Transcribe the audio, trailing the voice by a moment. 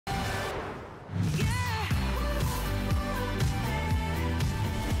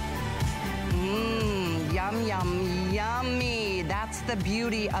the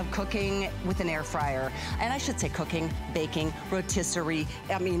beauty of cooking with an air fryer. And I should say cooking, baking, rotisserie.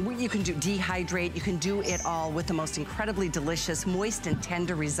 I mean, you can do dehydrate, you can do it all with the most incredibly delicious, moist and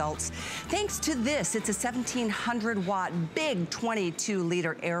tender results. Thanks to this, it's a 1700 watt, big 22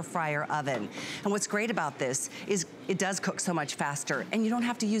 liter air fryer oven. And what's great about this is it does cook so much faster, and you don't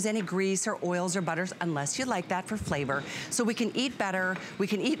have to use any grease or oils or butters unless you like that for flavor. So we can eat better, we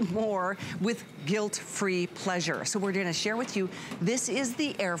can eat more with guilt-free pleasure. So we're gonna share with you, this is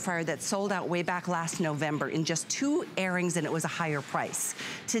the air fryer that sold out way back last November in just 2 airings, and it was a higher price.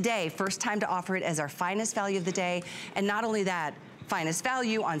 Today, first time to offer it as our finest value of the day, and not only that, finest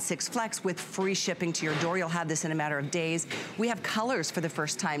value on 6 Flex with free shipping to your door. You'll have this in a matter of days. We have colors for the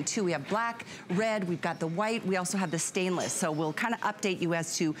first time too. We have black, red, we've got the white, we also have the stainless. So we'll kind of update you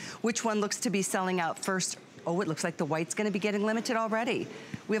as to which one looks to be selling out first. Oh, it looks like the white's gonna be getting limited already.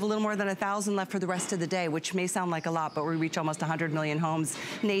 We have a little more than 1,000 left for the rest of the day, which may sound like a lot, but we reach almost 100 million homes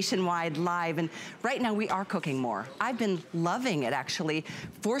nationwide live. And right now we are cooking more. I've been loving it actually,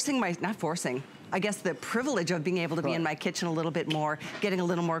 not forcing, I guess the privilege of being able to be in my kitchen a little bit more, getting a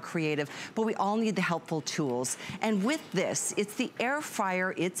little more creative, but we all need the helpful tools. And with this, it's the air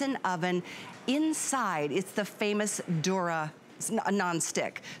fryer, it's an oven. Inside, it's the famous Dura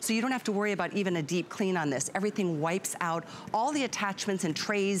non-stick. So you don't have to worry about even a deep clean on this. Everything wipes out. All the attachments and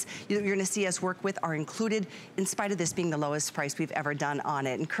trays you're gonna see us work with are included, in spite of this being the lowest price we've ever done on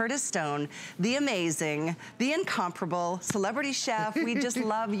it. And Curtis Stone, the amazing, the incomparable celebrity chef, we just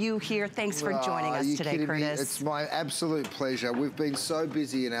love you here. Thanks for joining us today, Curtis. Me? It's my absolute pleasure. We've been so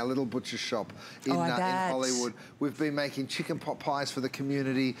busy in our little butcher shop in Hollywood. We've been making chicken pot pies for the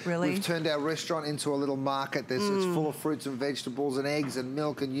community. Really? We've turned our restaurant into a little market. It's full of fruits and vegetables and eggs and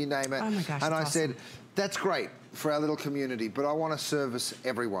milk and you name it. Oh my gosh, and I awesome. said, that's great for our little community, but I want to service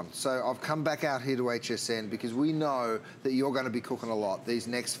everyone. So I've come back out here to HSN because we know that you're going to be cooking a lot. These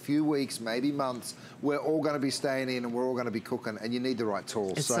next few weeks, maybe months, we're all going to be staying in and we're all going to be cooking, and you need the right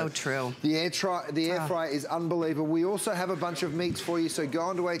tools. It's so true. The air fryer is unbelievable. We also have a bunch of meats for you, so go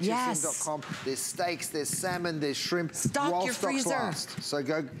on to hsn.com. There's steaks, there's salmon, there's shrimp. Stock your freezer. Last. So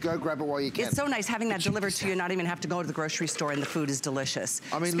go grab it while you can. It's so nice having that delivered to you, not even have to go to the grocery store, and the food is delicious.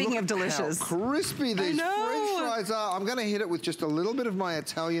 I mean, speaking of delicious, how crispy these French fries are. I'm going to hit it with just a little bit of my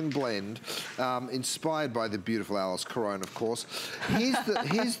Italian blend, inspired by the beautiful Alice Corone, of course.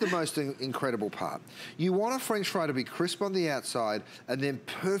 Here's the most incredible part. You want a French fry to be crisp on the outside and then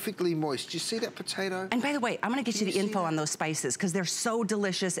perfectly moist. Do you see that potato? And by the way, I'm going to get you the info on those spices because they're so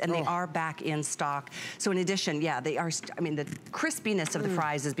delicious and they are back in stock. So in addition, yeah, they are. I mean, the crispiness of the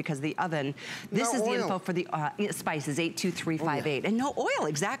fries is because of the oven. This is the info for the spices, 82358, and no oil,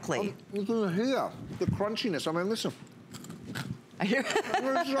 exactly. You can hear the crunchiness. I mean, listen. They're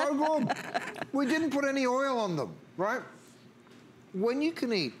so good. We didn't put any oil on them, right? When you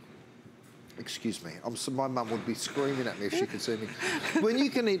can eat, excuse me, my mum would be screaming at me if she could see me. When you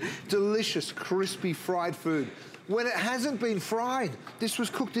can eat delicious, crispy fried food, when it hasn't been fried, this was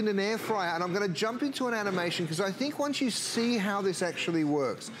cooked in an air fryer, and I'm gonna jump into an animation because I think once you see how this actually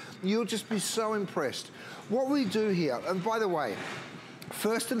works, you'll just be so impressed. What we do here, and by the way,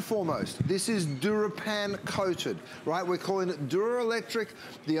 first and foremost, this is DuraPan coated, right? We're calling it DuraElectric.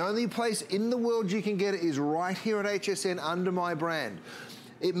 The only place in the world you can get it is right here at HSN under my brand.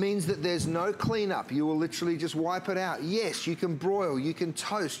 It means that there's no cleanup. You will literally just wipe it out. Yes, you can broil, you can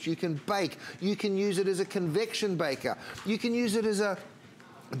toast, you can bake, you can use it as a convection baker, you can use it as a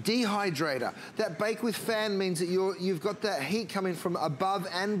dehydrator. That bake with fan means that you've got that heat coming from above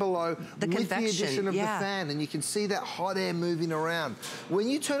and below with the addition of the fan, and you can see that hot air moving around. When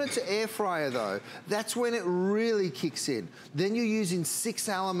you turn it to air fryer though, that's when it really kicks in. Then you're using 6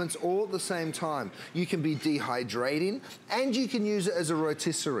 elements all at the same time. You can be dehydrating and you can use it as a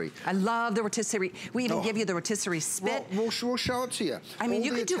rotisserie. I love the rotisserie. We even give you the rotisserie spit. Well, we'll show it to you. I mean,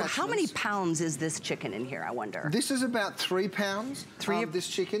 you could do, how many pounds is this chicken in here, I wonder? This is about 3 pounds. This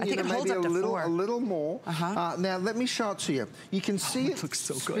chicken. I think it holds maybe up to a little more. Now let me show it to you. You can see it looks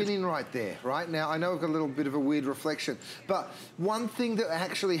so spinning right there. Right now, I know I've got a little bit of a weird reflection, but one thing that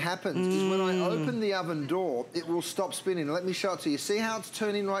actually happens is when I open the oven door, it will stop spinning. Let me show it to you. See how it's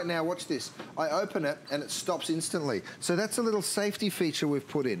turning right now? Watch this. I open it and it stops instantly. So that's a little safety feature we've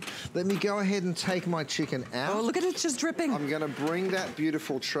put in. Let me go ahead and take my chicken out. Oh, look at it, it's just dripping. I'm going to bring that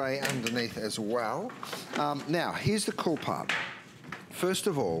beautiful tray underneath as well. Now, here's the cool part. First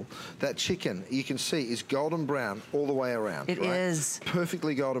of all, that chicken, you can see, is golden brown all the way around. It is.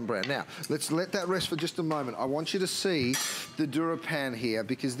 Perfectly golden brown. Now, let's let that rest for just a moment. I want you to see the DuraPan here,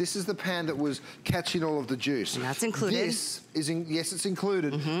 because this is the pan that was catching all of the juice. And that's included. This is, yes, it's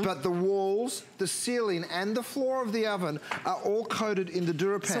included, but the walls, the ceiling, and the floor of the oven are all coated in the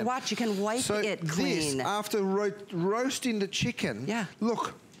DuraPan. So watch, you can wipe it clean. This, after roasting the chicken,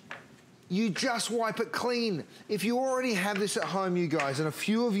 look, you just wipe it clean. If you already have this at home, you guys, and a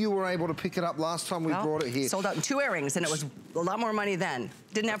few of you were able to pick it up last time we brought it here. Sold out in 2 airings, and it was a lot more money then.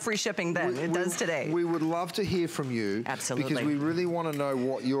 Didn't have free shipping then. It does today. We would love to hear from you. Absolutely. Because we really want to know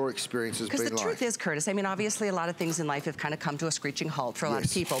what your experience has been like. Because the truth is, Curtis, I mean, obviously a lot of things in life have kind of come to a screeching halt for a lot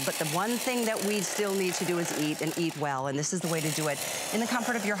of people. But the one thing that we still need to do is eat, and eat well. And this is the way to do it in the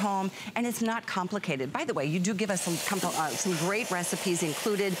comfort of your home. And it's not complicated. By the way, you do give us some great recipes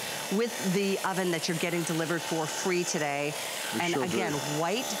included with the oven that you're getting delivered for free today. And again,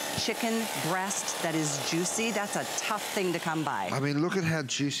 white chicken breast that is juicy, that's a tough thing to come by. I mean, look at how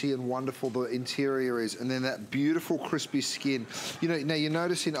juicy and wonderful the interior is, and then that beautiful crispy skin. You know, now you're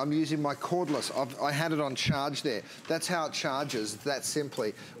noticing I'm using my cordless. I had it on charge there. That's how it charges, that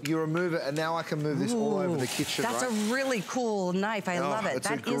simply. You remove it, and now I can move this all over the kitchen, That's a really cool knife. I love it.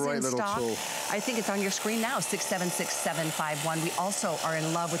 That is in stock. Tool. I think it's on your screen now, 676751. We also are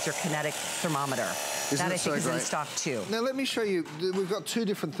in love with your kinetic thermometer. That I think is in stock too. Now let me show you, we've got 2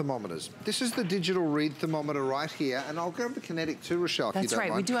 different thermometers. This is the digital read thermometer right here, and I'll grab the kinetic too, Rochelle, if you don't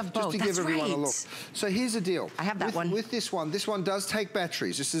mind. We do have both. Just to give everyone a look. So here's the deal. I have that one. With this one does take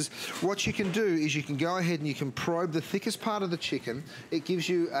batteries. This is, what you can do is you can go ahead and you can probe the thickest part of the chicken. It gives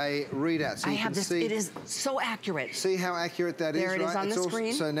you a readout. So I have this, it is so accurate. See how accurate that is, right? There it is on the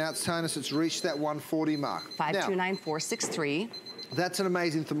screen. So now it's telling us it's reached that 140 mark. 529463. That's an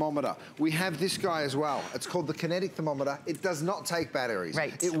amazing thermometer. We have this guy as well. It's called the kinetic thermometer. It does not take batteries.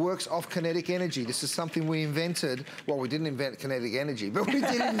 Right. It works off kinetic energy. This is something we invented. Well, we didn't invent kinetic energy, but we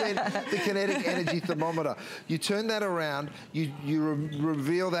did invent the kinetic energy thermometer. You turn that around, you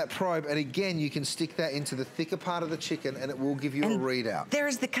reveal that probe, and again, you can stick that into the thicker part of the chicken, and it will give you a readout.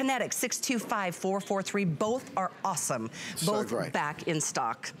 There's the kinetic 625443. Both are awesome. Both back in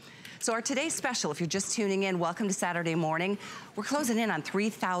stock. So our today's special, if you're just tuning in, welcome to Saturday morning. We're closing in on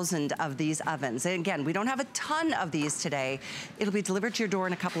 3,000 of these ovens. And again, we don't have a ton of these today. It'll be delivered to your door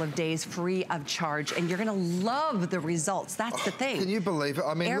in a couple of days, free of charge, and you're gonna love the results. That's the thing. Can you believe it?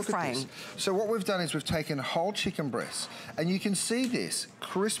 I mean, look at this. So what we've done is we've taken whole chicken breasts, and you can see this,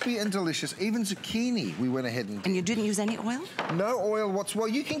 crispy and delicious. Even zucchini, we went ahead and did. And you didn't use any oil? No oil whatsoever.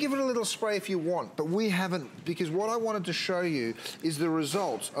 Well, you can give it a little spray if you want, but we haven't, because what I wanted to show you is the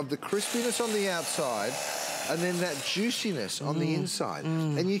results of the crispiness on the outside, and then that juiciness on the inside.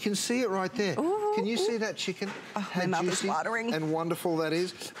 And you can see it right there. Ooh, can you see that chicken? My mouth is watering. And wonderful that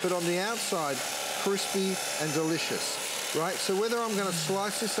is. But on the outside, crispy and delicious, right? So whether I'm gonna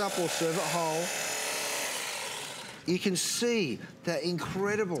slice this up or serve it whole, you can see that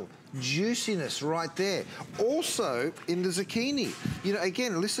incredible juiciness right there. Also in the zucchini. You know,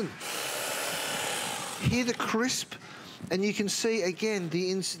 again, listen. Hear the crisp. And you can see, again,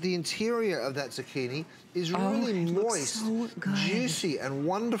 the interior of that zucchini is really moist, so juicy, and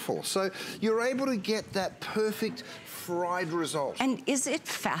wonderful. So you're able to get that perfect fried result. And is it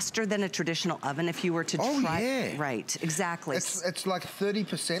faster than a traditional oven if you were to try? Yeah. Right, exactly. It's like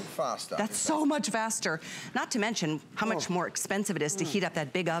 30% faster. That's so much faster. Not to mention how much more expensive it is to heat up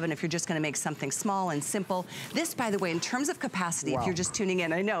that big oven if you're just gonna make something small and simple. This, by the way, in terms of capacity, if you're just tuning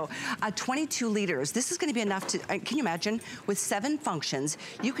in, I know, 22 liters. This is gonna be enough to, can you imagine, with 7 functions,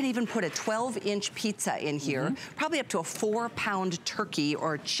 you can even put a 12-inch pizza in here, probably up to a 4-pound turkey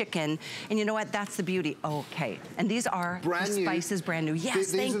or chicken. And you know what, that's the beauty. Okay, and these are brand the spices brand new.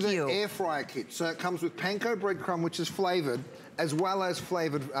 Yes, these are the air fryer kit. So it comes with panko breadcrumb, which is flavored, as well as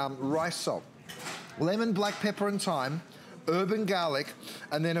flavored rice salt, lemon, black pepper and thyme, urban garlic,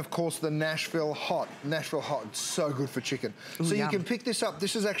 and then of course the Nashville hot. Nashville hot, it's so good for chicken. Ooh, so you can pick this up.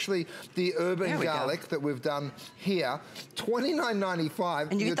 This is actually the urban garlic that we've done here. $29.95.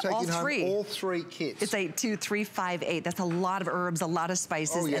 And you're taking home all 3 kits. It's 82358. That's a lot of herbs, a lot of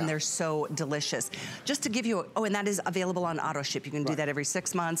spices, and they're so delicious. Just to give you, and that is available on auto ship. You can do that every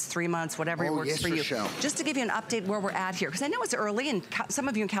 6 months, 3 months, whatever works for you. Just to give you an update where we're at here, because I know it's early, and some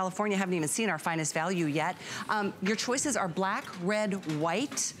of you in California haven't even seen our finest value yet. Your choices are black, red,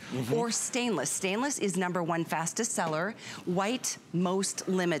 white, or stainless. Stainless is #1 fastest seller. White, most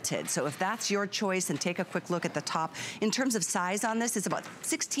limited. So if that's your choice, and take a quick look at the top. In terms of size on this, it's about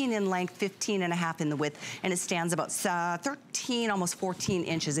 16 in length, 15 and a half in the width, and it stands about 13, almost 14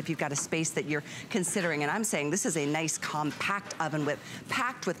 inches if you've got a space that you're considering. And I'm saying this is a nice compact oven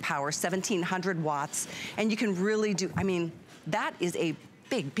packed with power, 1700 watts, and you can really do, I mean, that is a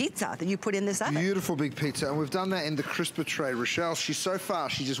big pizza that you put in this oven. Beautiful big pizza, and we've done that in the crisper tray. Rochelle, she's so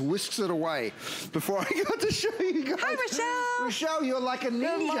fast, she just whisks it away before I got to show you guys. Hi, Rochelle. Rochelle, you're like a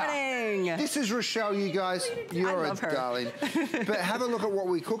ninja. Good morning. This is Rochelle, you guys. You're a her. darling. But have a look at what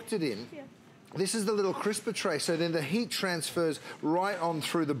we cooked it in. Yeah. This is the little crisper tray, so then the heat transfers right on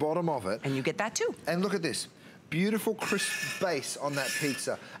through the bottom of it. And you get that too. And look at this. Beautiful crisp base on that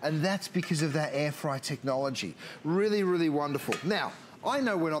pizza. And that's because of that air fry technology. Really, really wonderful. Now, I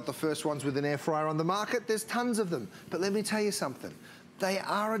know we're not the first ones with an air fryer on the market. There's tons of them. But let me tell you something. They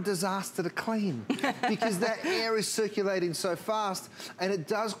are a disaster to clean because that air is circulating so fast and it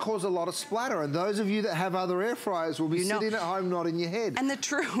does cause a lot of splatter. And those of you that have other air fryers will be sitting at home nodding your head. And the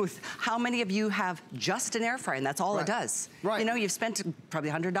truth, how many of you have just an air fryer and that's all it does? Right. You know, you've spent probably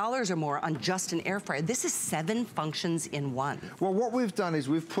 $100 or more on just an air fryer. This is 7 functions in one. Well, what we've done is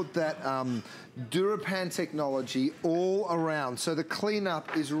we've put that DuraPan technology all around, so the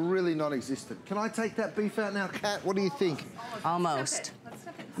cleanup is really non-existent. Can I take that beef out now, Kat? What do you think? Almost.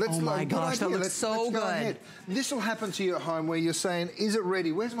 Let's oh my gosh, that looks so let's go good. ahead. This will happen to you at home where you're saying, is it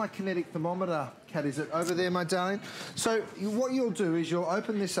ready? Where's my kinetic thermometer, Kat? Is it over there, my darling? So what you'll do is you'll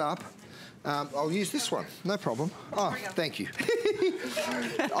open this up. I'll use this one, no problem. Oh, thank you.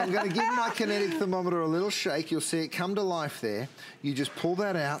 I'm going to give my kinetic thermometer a little shake. You'll see it come to life there. You just pull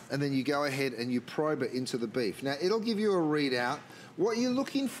that out and then you go ahead and you probe it into the beef. Now, it'll give you a readout. What you're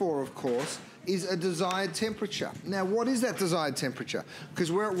looking for, of course, is a desired temperature. Now, what is that desired temperature?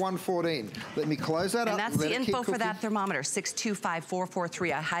 Because we're at 114. Let me close that up. And that's the info for that thermometer,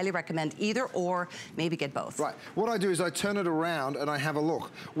 625443. I highly recommend either or, maybe get both. Right. What I do is I turn it around and I have a look.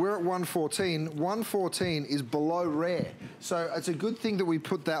 We're at 114. 114 is below rare. So it's a good thing that we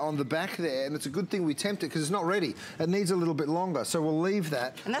put that on the back there, and it's a good thing we tempt it because it's not ready. It needs a little bit longer. So we'll leave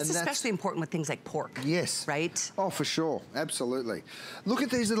that. And that's especially important with things like pork. Yes. Right? Oh, for sure. Absolutely. Look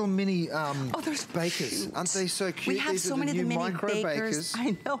at these little mini there's bakers. cute. Aren't they so cute? We have These so are the many of the new mini micro bakers.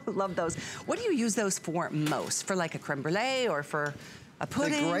 I know, love those. What do you use those for most? For like a creme brulee or for a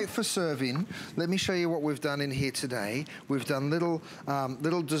pudding? They're great for serving. Let me show you what we've done in here today. We've done little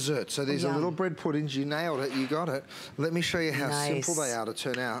desserts. So these are little bread puddings. You nailed it. You got it. Let me show you how simple they are to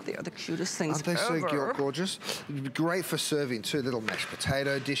turn out. They are the cutest things Aren't they ever. so gorgeous? Great for serving too. Little mashed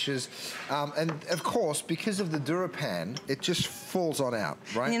potato dishes. And of course, because of the DuraPan, it just falls on out,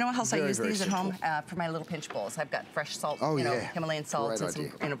 right? And you know what else I use these simple. at home? For my little pinch bowls. I've got fresh salt, Oh, you know, yeah. Himalayan salt Great and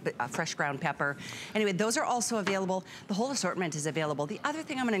idea. some fresh ground pepper. Anyway, those are also available. The whole assortment is available. The other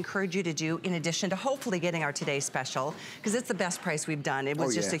thing I'm going to encourage you to do, in addition to hopefully getting our Today Special, because it's the best price we've done, it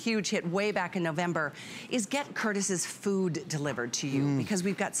was just a huge hit way back in November, is get Curtis's food delivered to you. Because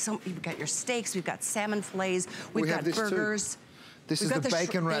we've got your steaks, we've got salmon fillets, we've got burgers. This is the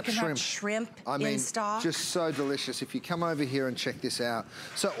bacon wrapped shrimp. I mean, in stock. just so delicious. If you come over here and check this out.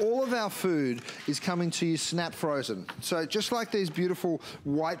 So all of our food is coming to you snap frozen. So just like these beautiful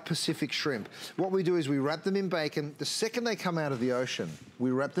white Pacific shrimp, what we do is we wrap them in bacon. The second they come out of the ocean,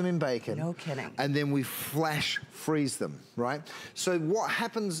 we wrap them in bacon. No kidding. And then we flash freeze them, right? So what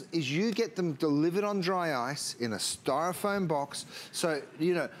happens is you get them delivered on dry ice in a styrofoam box. So,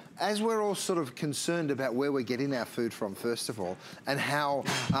 you know, as we're all sort of concerned about where we're getting our food from, first of all, and how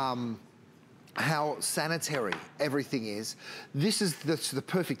sanitary everything is, this is the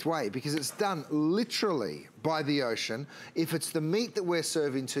perfect way because it's done literally by the ocean. If it's the meat that we're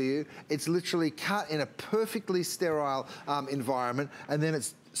serving to you, it's literally cut in a perfectly sterile environment, and then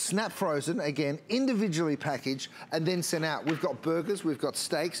it's snap frozen, again, individually packaged, and then sent out. We've got burgers, we've got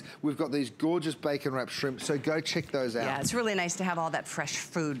steaks, we've got these gorgeous bacon wrapped shrimp, so go check those out. Yeah, it's really nice to have all that fresh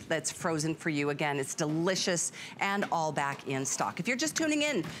food that's frozen for you. Again, it's delicious and all back in stock. If you're just tuning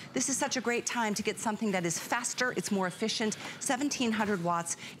in, this is such a great time to get something that is faster, it's more efficient, 1700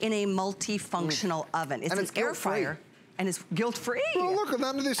 watts in a multifunctional oven. It's an air fryer, and it's guilt-free. Oh, look,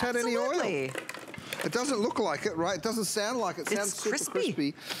 none of this had any oil. It doesn't look like it, right? It doesn't sound like it. It sounds super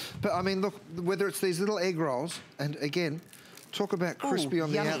crispy. But I mean, look, whether it's these little egg rolls, and again, talk about crispy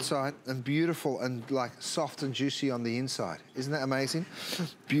on the outside and beautiful and like soft and juicy on the inside. Isn't that amazing?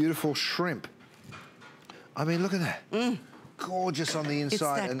 Beautiful shrimp. I mean, look at that. gorgeous on the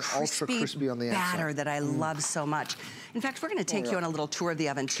inside and ultra crispy on the outside. Batter that I love so much. In fact, we're gonna take you on a little tour of the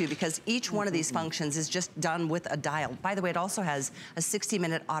oven too, because each one of these functions is just done with a dial. By the way, it also has a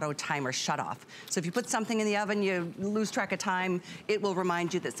 60-minute auto timer shut off. So if you put something in the oven, you lose track of time, it will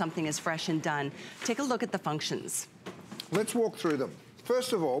remind you that something is fresh and done. Take a look at the functions. Let's walk through them.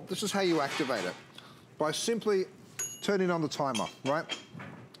 First of all, this is how you activate it. By simply turning on the timer, right?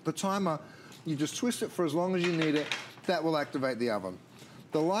 The timer, you just twist it for as long as you need it. That will activate the oven.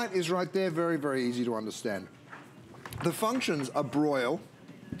 The light is right there, very, very easy to understand. The functions are broil,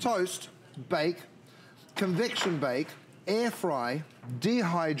 toast, bake, convection bake, air fry,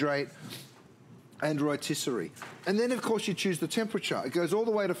 dehydrate, and rotisserie. And then, of course, you choose the temperature. It goes all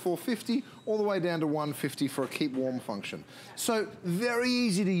the way to 450, all the way down to 150 for a keep warm function. So very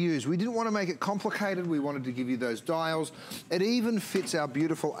easy to use. We didn't want to make it complicated. We wanted to give you those dials. It even fits our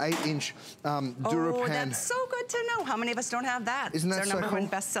beautiful 8-inch DuraPan. Oh, that's so good to know. How many of us don't have that? Isn't that it's our so number one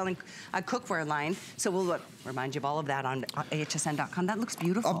cool? best-selling cookware line. So we'll remind you of all of that on ahsn.com. That looks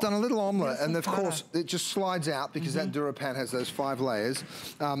beautiful. I've done a little omelette, and of Beautiful course, it just slides out because that DuraPan has those 5 layers.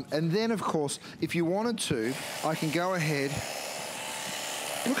 And then, of course, if you wanted to, I can go ahead.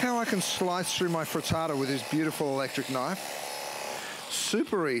 Look how I can slice through my frittata with this beautiful electric knife.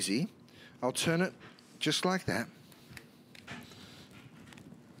 Super easy. I'll turn it just like that.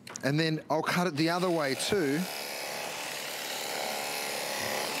 And then I'll cut it the other way too.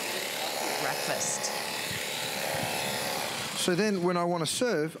 Breakfast. So then when I want to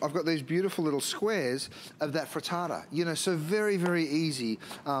serve, I've got these beautiful little squares of that frittata. You know, so very, very easy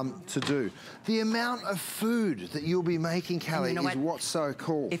to do. The amount of food that you'll be making, Callie, is what's so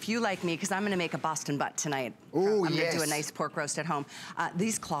cool. If you like me, because I'm going to make a Boston butt tonight. Oh, I'm yes. going to do a nice pork roast at home.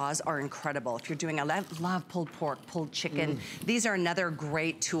 These claws are incredible. If you're doing, I love pulled pork, pulled chicken. These are another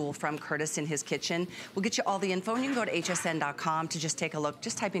great tool from Curtis in his kitchen. We'll get you all the info, and you can go to hsn.com to just take a look.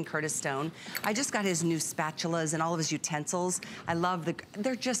 Just type in Curtis Stone. I just got his new spatulas and all of his utensils. I love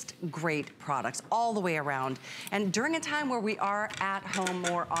they're just great products all the way around. And during a time where we are at home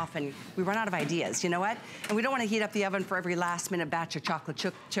more often, we run out of ideas, you know what? And we don't want to heat up the oven for every last minute batch of chocolate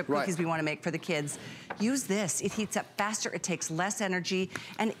chip cookies we want to make for the kids. Use this. It heats up faster, it takes less energy,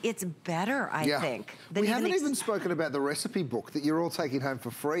 and it's better, I think. We haven't even spoken about the recipe book that you're all taking home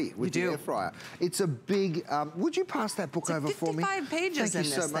for free with the air fryer. It's a big, would you pass that book over for me? 55 pages in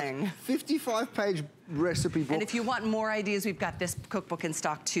this thing. 55-page recipe book. And if you want more ideas, we've got this cookbook in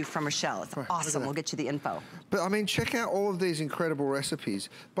stock too from Rochelle. It's awesome. We'll get you the info. But I mean, check out all of these incredible recipes.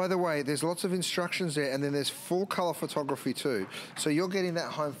 By the way, there's lots of instructions there, and then there's full color photography too. So you're getting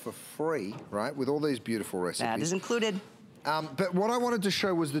that home for free, right? With all these beautiful recipes. That is included. But what I wanted to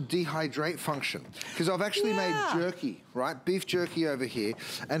show was the dehydrate function, because I've actually made jerky, right? Beef jerky over here.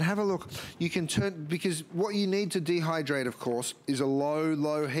 And have a look. You can turn, because what you need to dehydrate, of course, is a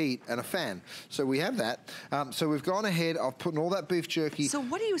low heat and a fan. So we have that. So we've gone ahead, I've put in all that beef jerky. So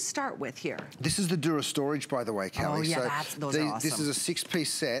what do you start with here? This is the Dura storage, by the way, Callie. Oh yeah, those are awesome. This is a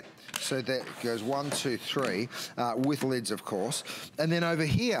 6-piece set. So that goes 1, 2, 3, with lids, of course. And then over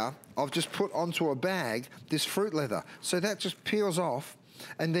here, I've just put onto a bag this fruit leather. So that just peels off.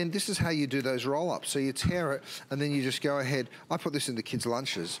 And then this is how you do those roll-ups. So you tear it, and then you just go ahead. I put this in the kids'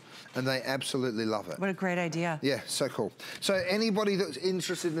 lunches, and they absolutely love it. What a great idea. Yeah, so cool. So anybody that's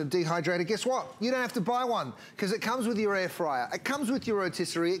interested in a dehydrator, guess what? You don't have to buy one, because it comes with your air fryer. It comes with your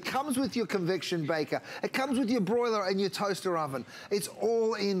rotisserie. It comes with your convection baker. It comes with your broiler and your toaster oven. It's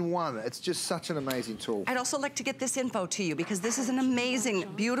all in one. It's just such an amazing tool. I'd also like to get this info to you, because this is an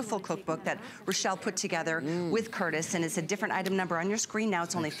amazing, beautiful cookbook that Rochelle put together with Curtis, and it's a different item number on your screen now.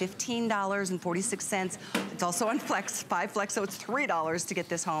 It's only $15.46. It's also on Flex, 5 Flex, so it's $3 to get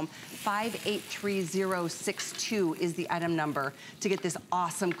this home. 583062 is the item number to get this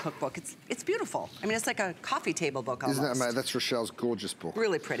awesome cookbook. It's beautiful. I mean, it's like a coffee table book almost. Isn't that amazing? That's Rochelle's gorgeous book.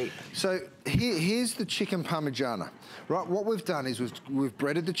 Really pretty. So here's the chicken parmigiana. Right, what we've done is we've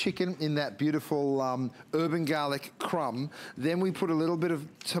breaded the chicken in that beautiful urban garlic crumb. Then we put a little bit of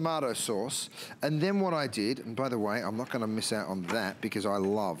tomato sauce. And then what I did, and by the way, I'm not going to miss out on that because I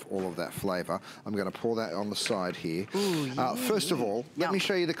love all of that flavor. I'm going to pour that on the side here. Ooh, first of all, let me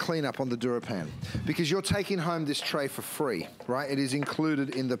show you the cleanup on the DuraPan, because you're taking home this tray for free, right? It is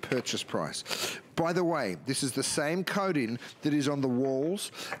included in the purchase price. By the way, this is the same coating that is on the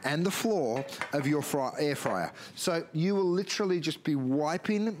walls and the floor of your air fryer. So you will literally just be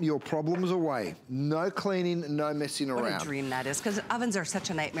wiping your problems away. No cleaning, no messing around. What a dream that is, because ovens are such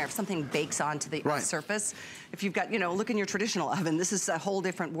a nightmare. If something bakes onto the surface, if you've got, you know, look in your traditional oven, this is a whole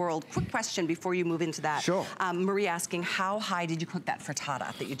different world. Quick question before you move into that. Sure. Marie asking, how high did you cook that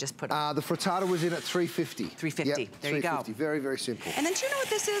frittata that you just put on? The frittata was in at 350. 350, yep, there you go. Very, very simple. And then do you know what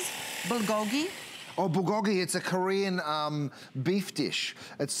this is? Bulgogi? Oh, bulgogi, it's a Korean beef dish.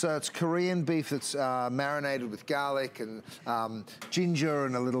 It's Korean beef that's marinated with garlic and ginger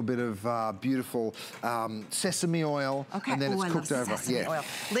and a little bit of beautiful sesame oil. Okay. And then it's cooked over. Oil.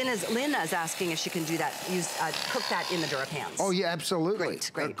 Lynn is asking if she can do that, cook that in the DuraPans. Oh, yeah, absolutely.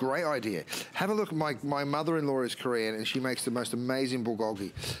 Great. Great idea. Have a look. My mother-in-law is Korean, and she makes the most amazing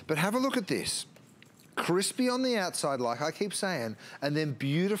bulgogi. But have a look at this. Crispy on the outside, like I keep saying, and then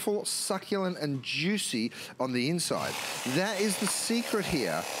beautiful, succulent, and juicy on the inside. That is the secret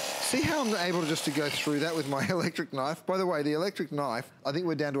here. See how I'm able just to go through that with my electric knife? By the way, the electric knife, I think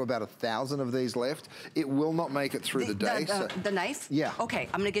we're down to about 1,000 of these left. It will not make it through the day. The knife? Yeah. Okay,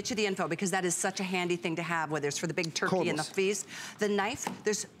 I'm gonna get you the info because that is such a handy thing to have, whether it's for the big turkey and the feast. The knife,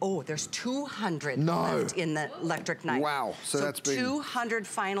 there's 200 left in the electric knife. Wow, so that's big. 200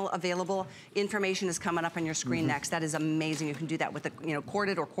 final available. Information is coming up on your screen next. That is amazing. You can do that with the, you know,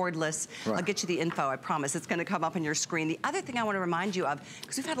 corded or cordless. I'll get you the info, I promise. It's gonna come up on your screen. The other thing I wanna remind you of,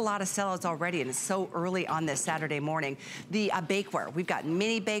 because we've had a lot of sellouts already and it's so early on this Saturday morning, the bakeware. We've got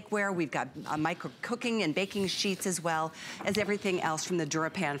mini bakeware, we've got micro cooking and baking sheets as well as everything else from the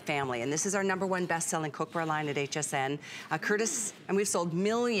DuraPan family. And this is our #1 best-selling cookware line at HSN. Curtis, and we've sold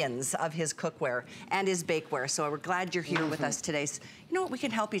millions of his cookware and his bakeware. So we're glad you're here with us today. So, you know what, we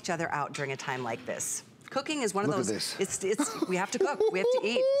can help each other out during a time like this. Cooking is one of those. Look at this. It's we have to cook, we have to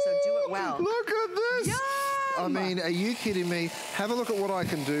eat, so do it well. Look at this. Yum! I mean, are you kidding me? Have a look at what I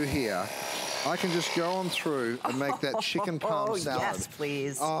can do here. I can just go on through and make that chicken palm salad. Yes,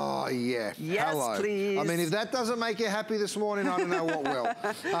 please. Oh, yeah. Yes, hello. please. I mean, if that doesn't make you happy this morning, I don't know what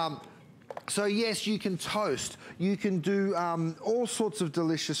will. So yes, you can toast. You can do all sorts of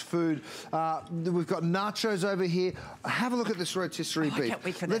delicious food. We've got nachos over here. Have a look at this rotisserie beef. I can't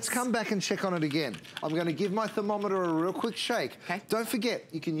wait for this. Let's come back and check on it again. I'm going to give my thermometer a real quick shake. Okay. Don't forget,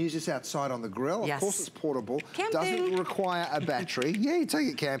 you can use this outside on the grill. Yes. Of course, it's portable. Camping. Doesn't require a battery. Yeah, you take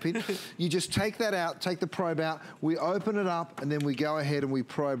it camping. You just take that out, take the probe out. We open it up, and then we go ahead and we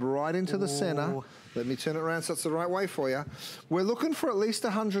probe right into the center. Let me turn it around so it's the right way for you. We're looking for at least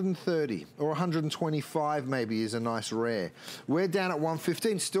 130 or 125 maybe is a nice rare. We're down at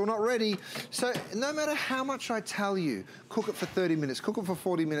 115, still not ready. So no matter how much I tell you, cook it for 30 minutes, cook it for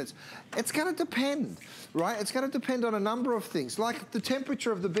 40 minutes, it's gonna depend, right? It's gonna depend on a number of things, like the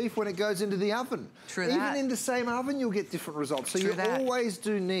temperature of the beef when it goes into the oven. True that. Even in the same oven, you'll get different results. So you always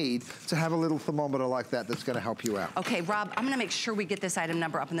do need to have a little thermometer like that that's gonna help you out. Okay, Rob, I'm gonna make sure we get this item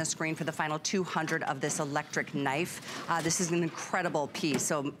number up on the screen for the final 200 of this electric knife. This is an incredible piece.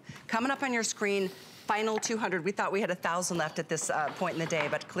 So coming up on your screen, final 200. We thought we had 1,000 left at this point in the day,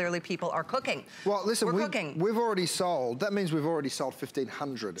 but clearly people are cooking. Well, listen, cooking. We've already sold, that means we've already sold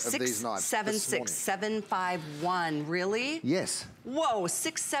 1,500 of these knives. 676-751, really? Yes. Whoa,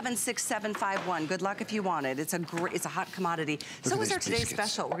 676-751. Good luck if you want it. It's a hot commodity. So is our today's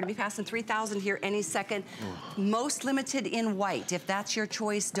special. We're gonna be passing 3,000 here any second. Most limited in white. If that's your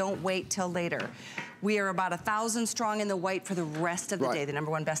choice, don't wait till later. We are about 1,000 strong in the white for the rest of the day. The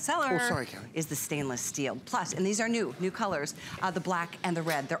 #1 bestseller is the stainless steel. Plus, and these are new colors, the black and the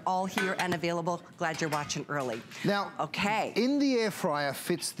red. They're all here and available. Glad you're watching early. Now, in the air fryer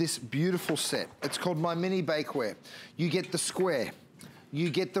fits this beautiful set. It's called My Mini Bakeware. You get the square, you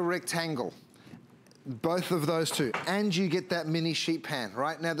get the rectangle, both of those two, and you get that mini sheet pan,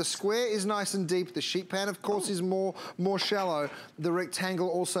 right? Now the square is nice and deep, the sheet pan of course is more shallow, the rectangle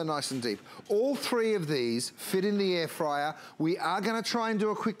also nice and deep. All three of these fit in the air fryer. We are gonna try and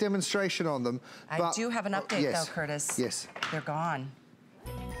do a quick demonstration on them. I do have an update though, Curtis. Yes. They're gone.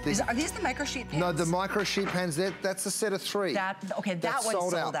 Are these the micro sheet pans? No, the micro sheet pans, that's a set of 3. That one's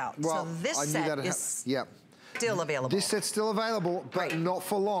sold out. Well, so this set is still available. This set's still available, but not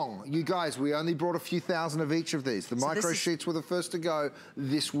for long. You guys, we only brought a few thousand of each of these. The micro sheets were the first to go.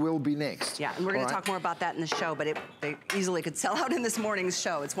 This will be next. Yeah, and we're going to talk more about that in the show, but they easily could sell out in this morning's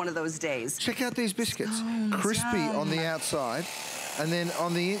show. It's one of those days. Check out these biscuits. Crispy on the outside. And then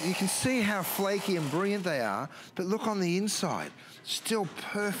on the, you can see how flaky and brilliant they are, but look on the inside, still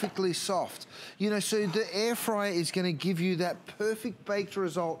perfectly soft. You know, so the air fryer is going to give you that perfect baked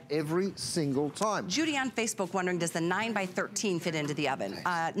result every single time. Judy on Facebook wondering, does the 9x13 fit into the oven?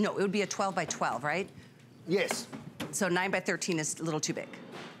 No, it would be a 12x12, right? Yes. So 9x13 is a little too big.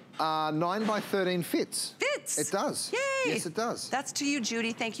 9x13 fits. Fits. It does. Yay. Yes, it does. That's to you,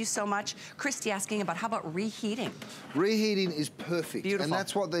 Judy. Thank you so much. Christy asking about how about reheating? Reheating is perfect. Beautiful. And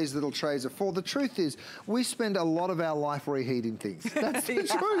that's what these little trays are for. The truth is, we spend a lot of our life reheating things. That's the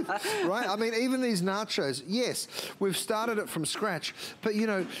truth, right? I mean, even these nachos, yes, we've started it from scratch, but you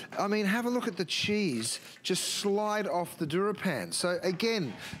know, I mean, have a look at the cheese. Just slide off the DuraPan. So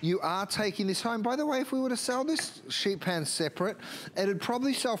again, you are taking this home. By the way, if we were to sell this sheet pan separate, it'd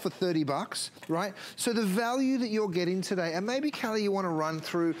probably sell for 30 bucks, right? So the value that you're getting today, and maybe Callie, you want to run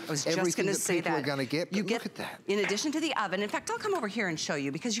through everything that people are going to get, but look at that. In addition to the oven, in fact, I'll come over here and show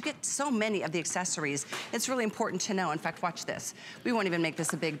you because you get so many of the accessories. It's really important to know. In fact, watch this. We won't even make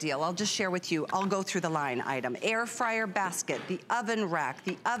this a big deal. I'll just share with you, I'll go through the line item. Air fryer basket, the oven rack,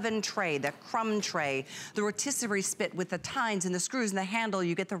 the oven tray, the crumb tray, the rotisserie spit with the tines and the screws and the handle.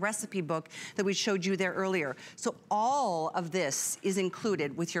 You get the recipe book that we showed you there earlier. So all of this is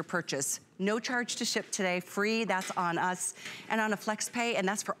included with your purchase. No charge to ship today, free, that's on us. And on a flex pay, and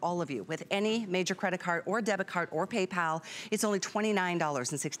that's for all of you. With any major credit card or debit card or PayPal, it's only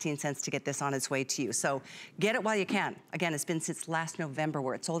 $29.16 to get this on its way to you. So get it while you can. Again, it's been since last November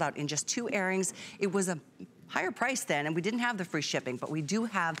where it sold out in just 2 airings. It was a higher price then, and we didn't have the free shipping, but we do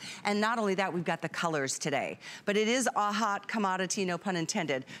have, and not only that, we've got the colors today. But it is a hot commodity, no pun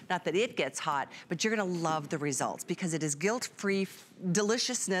intended. Not that it gets hot, but you're gonna love the results because it is guilt-free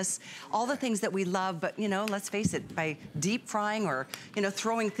deliciousness, all the things that we love, but you know, let's face it, by deep frying or, you know,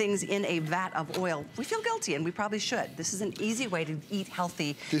 throwing things in a vat of oil, we feel guilty, and we probably should. This is an easy way to eat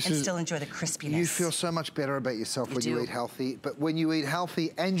healthy and still enjoy the crispiness. You feel so much better about yourself when you eat healthy, but when you eat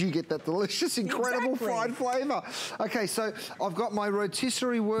healthy and you get that delicious, incredible fried flavor. Okay, so I've got my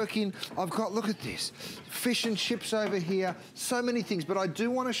rotisserie working. I've got, look at this, fish and chips over here, so many things, but I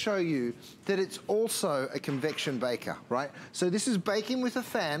do want to show you that it's also a convection baker, right? So this is baking with a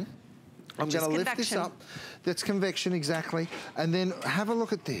fan. I'm going to lift this up. That's convection, exactly. And then have a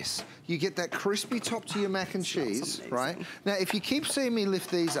look at this. You get that crispy top to your mac and cheese, right? Now, if you keep seeing me lift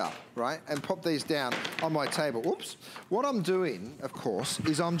these up, right, and pop these down on my table, oops, what I'm doing, of course,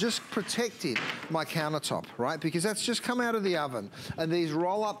 is I'm just protecting my countertop, right? Because that's just come out of the oven. And these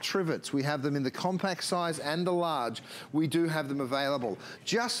roll-up trivets, we have them in the compact size and the large. We do have them available.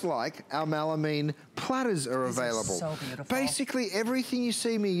 Just like our melamine platters are available. So beautiful. Basically, everything you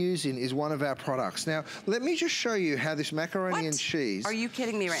see me using is one of our products. Now, let me just show you how this macaroni and cheese... Are you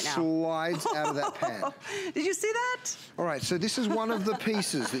kidding me right now? ...slides out of that pan. Did you see that? All right, so this is one of the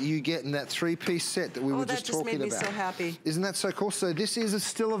pieces that you get in that 3-piece set that we were just talking about. That just made me so happy. Isn't that so cool? So this is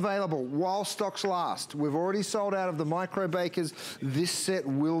still available while stocks last. We've already sold out of the micro bakers. This set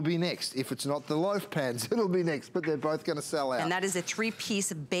will be next. If it's not the loaf pans, it'll be next, but they're both going to sell out. And that is a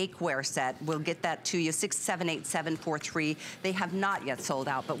 3-piece bakeware set. We'll get that to you, 678-743. They have not yet sold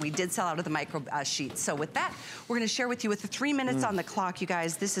out, but we did sell out of the micro sheets. So with that, we're going to share with you with the 3 minutes on the clock, you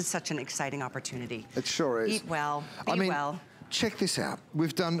guys, this is such an exciting opportunity. It sure is. Eat well, be well. Check this out.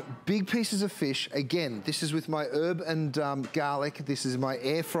 We've done big pieces of fish. Again, this is with my herb and garlic. This is my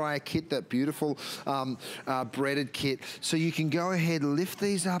air fryer kit, that beautiful breaded kit. So you can go ahead, lift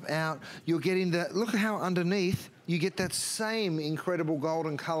these up out. You're getting the, look at how underneath, you get that same incredible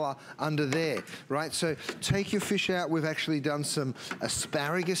golden color under there, right? So take your fish out. We've actually done some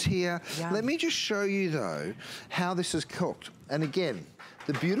asparagus here. Yeah. Let me just show you, though, how this is cooked. And again,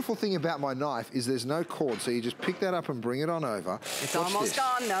 the beautiful thing about my knife is there's no cord, so you just pick that up and bring it on over. It's almost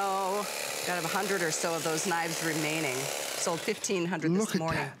gone, though. Got 100 or so of those knives remaining. Sold 1,500 this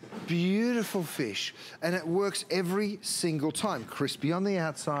morning. Look at that. Beautiful fish. And it works every single time. Crispy on the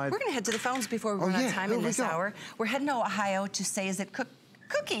outside. We're going to head to the phones before we run out of time in this hour. We're heading to Ohio to say, is it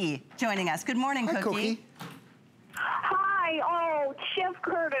Cookie joining us? Good morning, Cookie. Hi, oh, Chef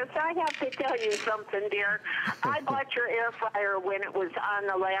Curtis, I have to tell you something, dear. I bought your air fryer when it was on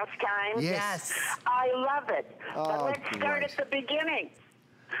the last time. Yes. I love it. But let's start at the beginning.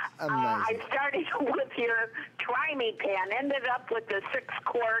 I started with your try-me pan, ended up with the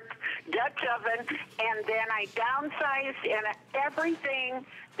 6-quart Dutch oven, and then I downsized, and everything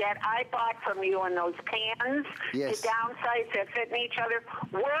that I bought from you in those pans, the downsize that fit in each other,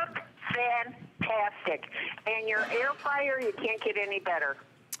 work fantastic. And your air fryer, you can't get any better.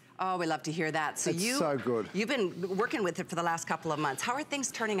 Oh, we love to hear that. So it's so good. You've been working with it for the last couple of months. How are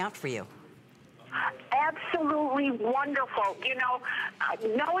things turning out for you? Absolutely wonderful. You know,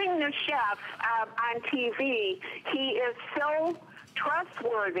 knowing the chef on TV, he is so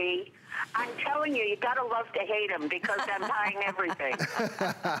trustworthy. I'm telling you, you gotta love to hate him because I'm buying everything.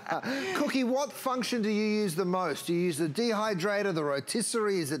 Cookie, what function do you use the most? Do you use the dehydrator, the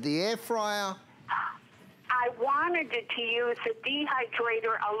rotisserie? Is it the air fryer? I wanted to use the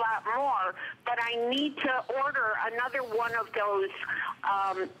dehydrator a lot more, but I need to order another one of those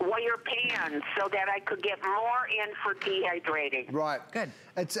wire pans so that I could get more in for dehydrating. Right. Good.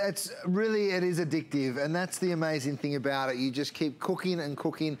 It's really, it is addictive, and that's the amazing thing about it. You just keep cooking and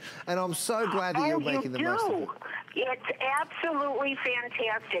cooking, and I'm so glad that you're making the most of it. It's absolutely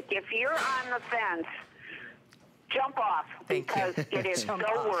fantastic. If you're on the fence, jump off because it is so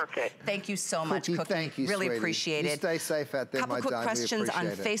worth it. Thank you so much, Cookie. Thank you, really sweetie. appreciate it. You stay safe out there, my darling. Couple quick questions on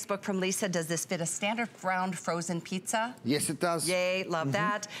it. Facebook from Lisa. Does this fit a standard round frozen pizza? Yes, it does. Yay, love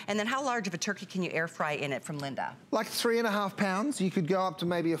that. And then how large of a turkey can you air fry in it from Linda? Like 3.5 pounds. You could go up to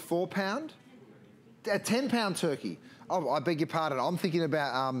maybe a 4 pound. A 10-pound turkey. Oh, I beg your pardon. I'm thinking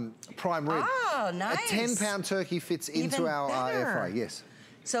about prime rib. Oh, nice. A 10-pound turkey fits into our air fryer, yes.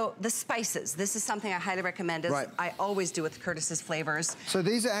 So the spices, this is something I highly recommend. As I always do with Curtis's Flavors. So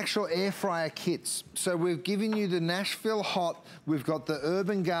these are actual air fryer kits. So we've given you the Nashville hot, we've got the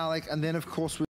urban garlic, and then of course